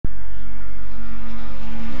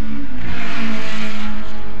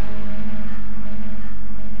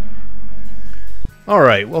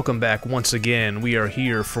Alright, welcome back once again. We are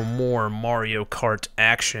here for more Mario Kart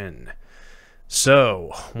action.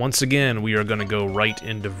 So, once again, we are going to go right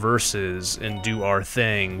into Versus and do our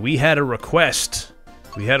thing. We had a request.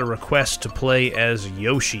 We had a request to play as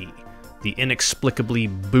Yoshi, the inexplicably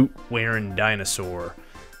boot-wearing dinosaur.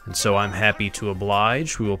 And so I'm happy to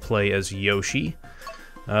oblige. We will play as Yoshi.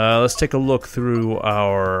 Let's take a look through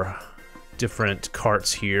our different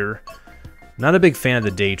karts here. Not a big fan of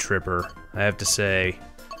the Day Tripper, I have to say.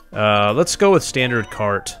 Let's go with standard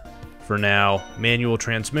kart for now. Manual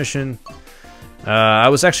transmission. I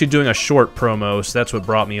was actually doing a short promo, so that's what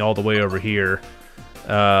brought me all the way over here.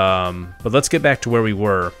 But let's get back to where we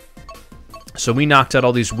were. So we knocked out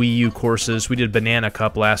all these Wii U courses. We did Banana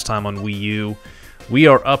Cup last time on Wii U. We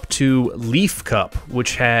are up to Leaf Cup,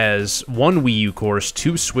 which has one Wii U course,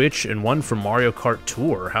 2 Switch, and 1 from Mario Kart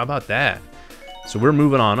Tour. How about that? So we're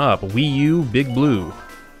moving on up. Wii U Big Blue.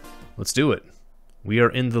 Let's do it. We are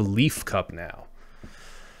in the Leaf Cup now.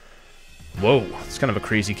 Whoa, it's kind of a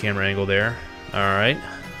crazy camera angle there. Alright.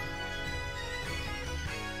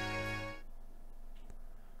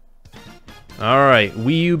 Alright,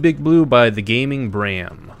 Wii U Big Blue by The Gaming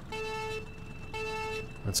Bram.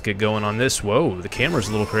 Let's get going on this. Whoa, the camera's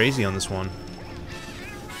a little crazy on this one.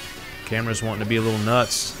 Camera's wanting to be a little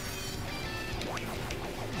nuts.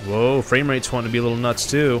 Whoa, frame rate's wanting to be a little nuts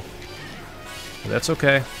too. But that's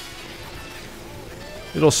okay.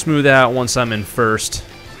 It'll smooth out once I'm in first.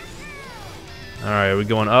 Alright, are we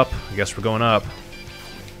going up? I guess we're going up.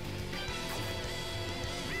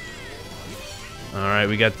 Alright,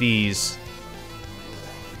 we got these.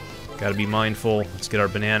 Gotta be mindful. Let's get our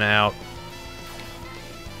banana out.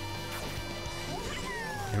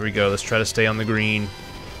 Here we go. Let's try to stay on the green.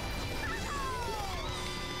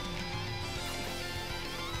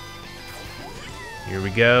 Here we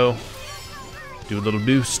go. Do a little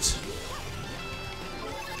boost.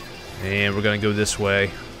 And we're gonna go this way.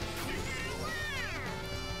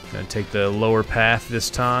 Gonna take the lower path this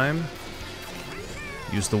time.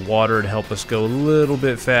 Use the water to help us go a little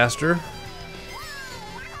bit faster.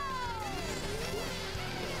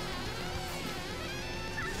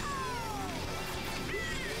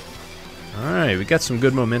 Alright, we got some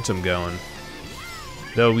good momentum going.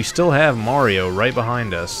 Though we still have Mario right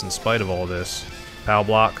behind us in spite of all this. Pow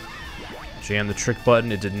block. Jam the trick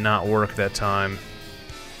button. It did not work that time.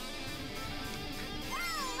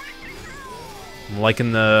 I'm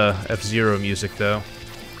liking the F-Zero music, though.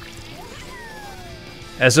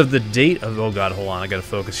 As of the date of... Oh god, hold on. I gotta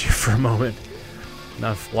focus here for a moment.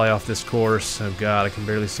 Not fly off this course. Oh god, I can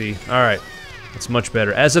barely see. Alright. That's much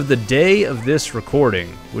better. As of the day of this recording,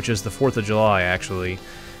 which is the 4th of July, actually,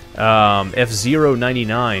 F-Zero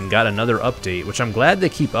 99 got another update, which I'm glad they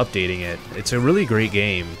keep updating it. It's a really great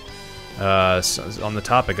game. On the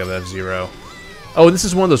topic of F-Zero. Oh, this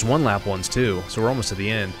is one of those one-lap ones, too, so we're almost at the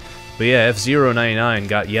end. But yeah, F-Zero 99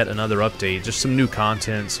 got yet another update. Just some new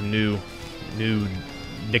content, some new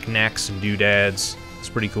knickknacks and doodads. It's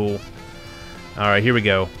pretty cool. Alright, here we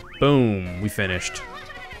go. Boom, we finished.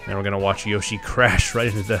 Now we're gonna watch Yoshi crash right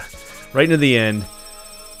into the end.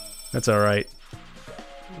 That's alright.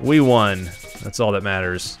 We won. That's all that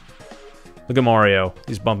matters. Look at Mario.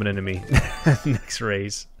 He's bumping into me. Next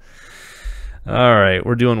race. Alright,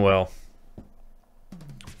 we're doing well.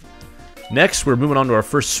 Next, we're moving on to our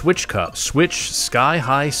first Switch Cup. Switch Sky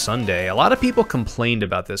High Sundae. A lot of people complained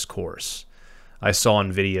about this course. I saw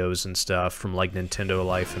in videos and stuff from like Nintendo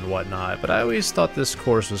Life and whatnot, but I always thought this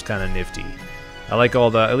course was kind of nifty. I like all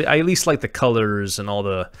the, I at least like the colors and all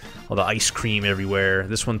the ice cream everywhere.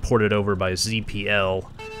 This one ported over by ZPL.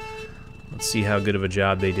 Let's see how good of a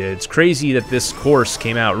job they did. It's crazy that this course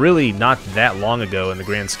came out really not that long ago in the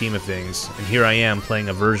grand scheme of things, and here I am playing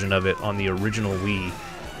a version of it on the original Wii,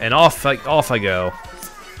 and off I go.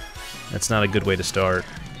 That's not a good way to start.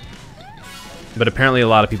 But apparently a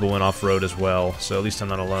lot of people went off-road as well, so at least I'm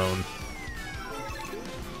not alone.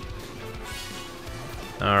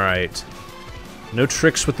 Alright. No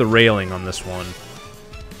tricks with the railing on this one.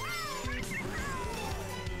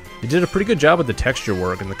 They did a pretty good job with the texture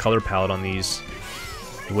work and the color palette on these.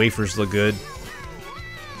 The wafers look good.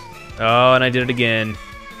 Oh, and I did it again.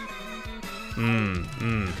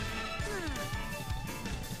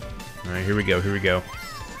 Alright, here we go, here we go.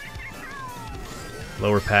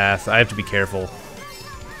 Lower path. I have to be careful.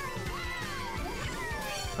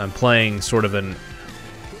 I'm playing sort of a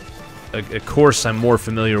course I'm more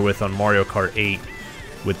familiar with on Mario Kart 8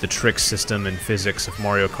 with the trick system and physics of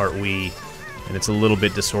Mario Kart Wii, and it's a little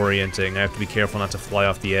bit disorienting. I have to be careful not to fly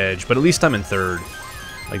off the edge, but at least I'm in third.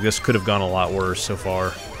 Like, this could have gone a lot worse so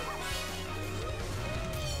far.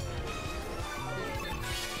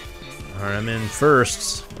 Alright, I'm in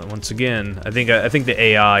first, but once again, I think the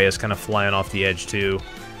AI is kind of flying off the edge too.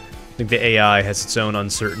 I think the AI has its own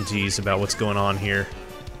uncertainties about what's going on here.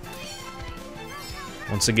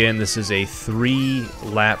 Once again, this is a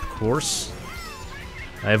 3-lap course.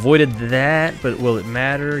 I avoided that, but will it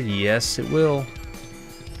matter? Yes, it will.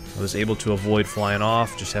 I was able to avoid flying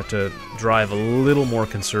off, just have to drive a little more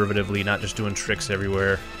conservatively, not just doing tricks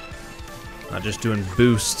everywhere. Not just doing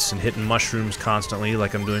boosts and hitting mushrooms constantly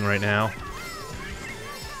like I'm doing right now.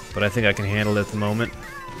 But I think I can handle it at the moment.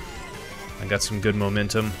 I got some good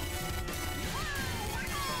momentum.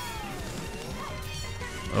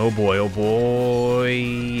 Oh boy,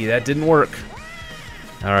 that didn't work.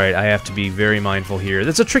 Alright, I have to be very mindful here.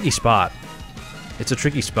 That's a tricky spot. It's a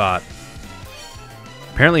tricky spot.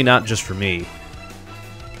 Apparently not just for me.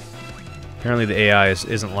 Apparently the AI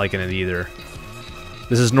isn't liking it either.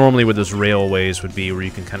 This is normally where those railways would be, where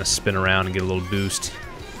you can kind of spin around and get a little boost.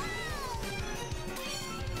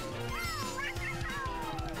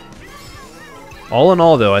 All in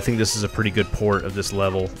all, though, I think this is a pretty good port of this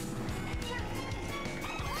level.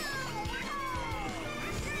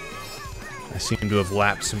 I seem to have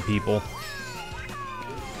lapped some people.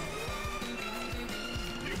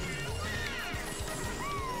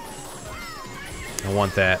 I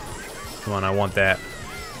want that. Come on, I want that.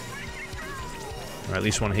 Or at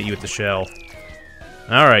least want to hit you with the shell.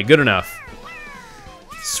 Alright, good enough.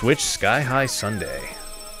 Switch Sky High Sundae.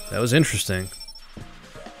 That was interesting.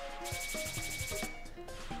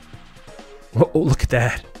 Oh, look at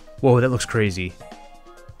that. Whoa, that looks crazy.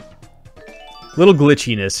 Little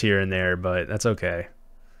glitchiness here and there, but that's okay.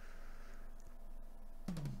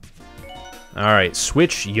 Alright,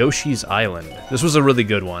 Switch Yoshi's Island. This was a really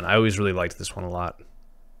good one. I always really liked this one a lot.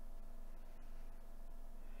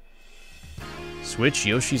 Switch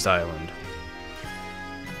Yoshi's Island.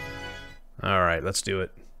 Alright, let's do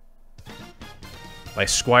it. By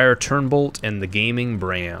Squire Turnbolt and the Gaming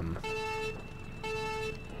Bram.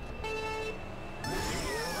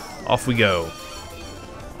 Off we go.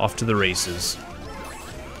 Off to the races.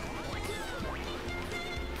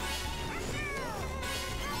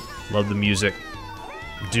 Love the music.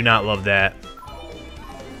 Do not love that.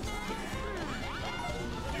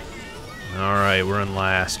 Alright, we're in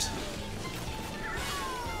last.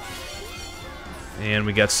 And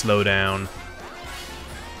we got slowdown.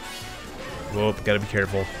 Whoop, gotta be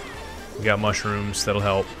careful. We got mushrooms, that'll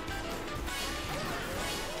help.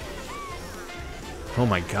 Oh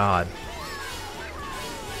my god.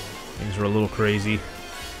 Things are a little crazy.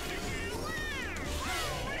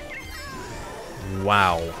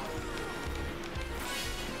 Wow.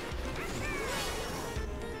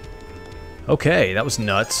 Okay, that was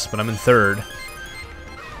nuts, but I'm in third.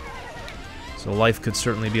 So life could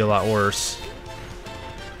certainly be a lot worse.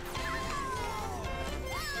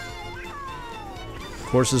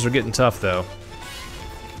 Courses are getting tough, though.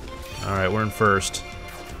 Alright, we're in first.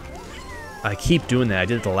 I keep doing that. I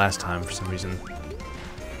did it the last time for some reason.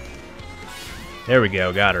 There we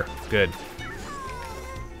go. Got her. Good.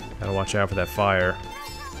 Gotta watch out for that fire.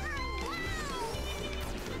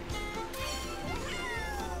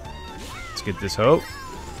 Let's get this hope.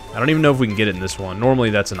 I don't even know if we can get it in this one. Normally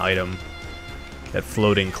that's an item. That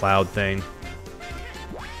floating cloud thing.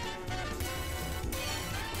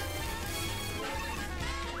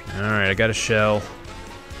 Alright, I got a shell.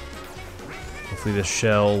 Hopefully this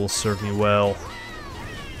shell will serve me well.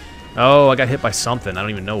 Oh, I got hit by something. I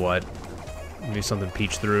don't even know what. Maybe something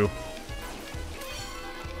peached through.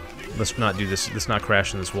 Let's not do this. Let's not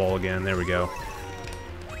crash in this wall again. There we go.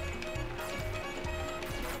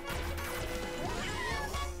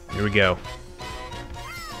 Here we go.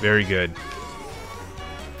 Very good.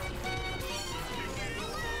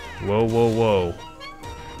 Whoa, whoa, whoa.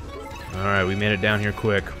 Alright, we made it down here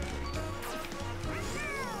quick.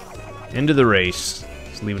 Into the race.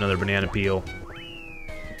 Let's leave another banana peel.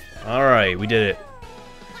 Alright, we did it.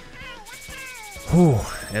 Whew,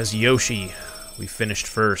 as Yoshi, we finished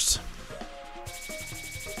first.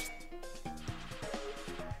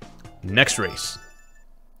 Next race.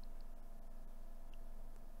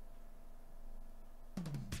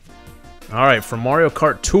 Alright, for Mario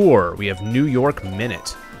Kart Tour, we have New York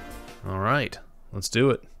Minute. Alright, let's do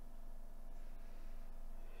it.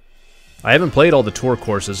 I haven't played all the tour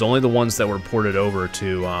courses, only the ones that were ported over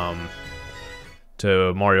to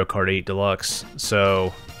Mario Kart 8 Deluxe.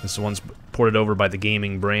 So, this one's ported over by the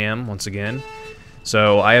Gaming Bram, once again.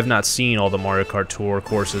 So, I have not seen all the Mario Kart Tour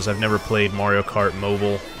courses. I've never played Mario Kart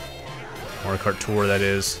Mobile. Mario Kart Tour, that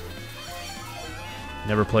is.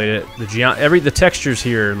 Never played it. The textures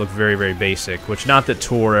here look very, very basic, which not that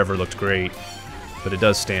Tour ever looked great, but it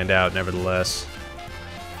does stand out nevertheless.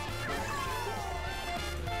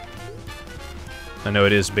 I know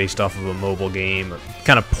it is based off of a mobile game,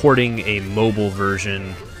 kind of porting a mobile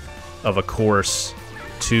version of a course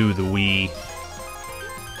to the Wii.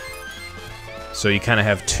 So you kind of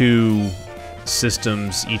have two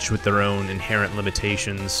systems, each with their own inherent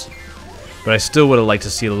limitations. But I still would have liked to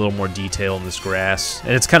see a little more detail in this grass.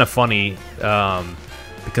 And it's kind of funny,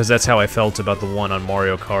 because that's how I felt about the one on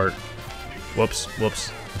Mario Kart. Whoops.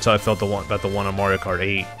 That's how I felt about the one on Mario Kart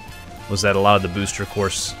 8. Was that a lot of the booster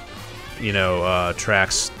course, you know,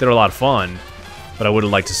 tracks, they're a lot of fun, but I would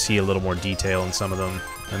have liked to see a little more detail in some of them.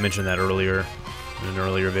 I mentioned that earlier, in an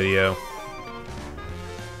earlier video.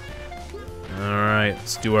 Alright,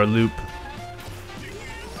 let's do our loop.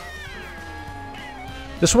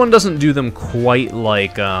 This one doesn't do them quite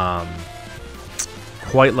like Mario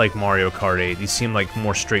Kart 8. These seem like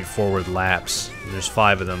more straightforward laps. And there's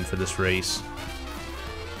 5 of them for this race.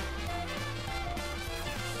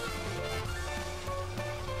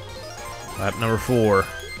 Lap number 4.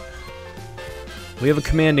 We have a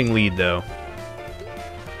commanding lead, though.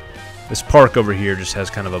 This park over here just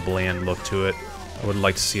has kind of a bland look to it. I would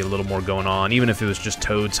like to see a little more going on, even if it was just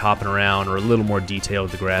toads hopping around, or a little more detail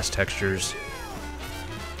with the grass textures.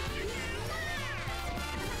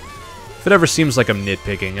 If it ever seems like I'm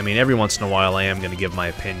nitpicking, I mean, every once in a while I am going to give my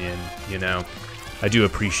opinion, you know. I do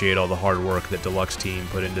appreciate all the hard work that Deluxe team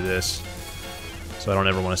put into this. So I don't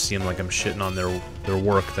ever want to seem like I'm shitting on their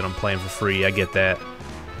work that I'm playing for free. I get that.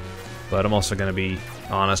 But I'm also going to be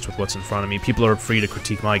honest with what's in front of me. People are free to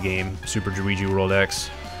critique my game, Super Luigi World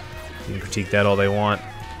X. You can critique that all they want.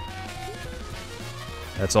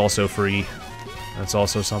 That's also free. That's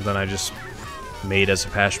also something I just made as a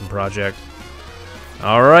passion project.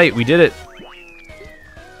 Alright, we did it.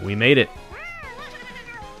 We made it.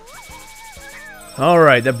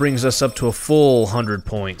 Alright, that brings us up to a full 100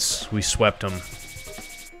 points. We swept them.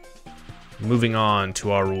 Moving on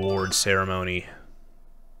to our reward ceremony.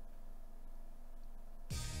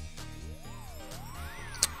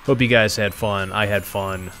 Hope you guys had fun. I had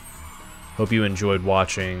fun. Hope you enjoyed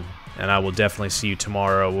watching. And I will definitely see you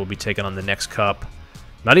tomorrow. We'll be taking on the next cup.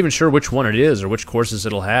 Not even sure which one it is or which courses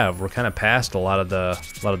it'll have. We're kind of past a lot of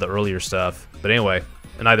the earlier stuff. But anyway,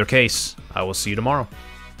 in either case, I will see you tomorrow.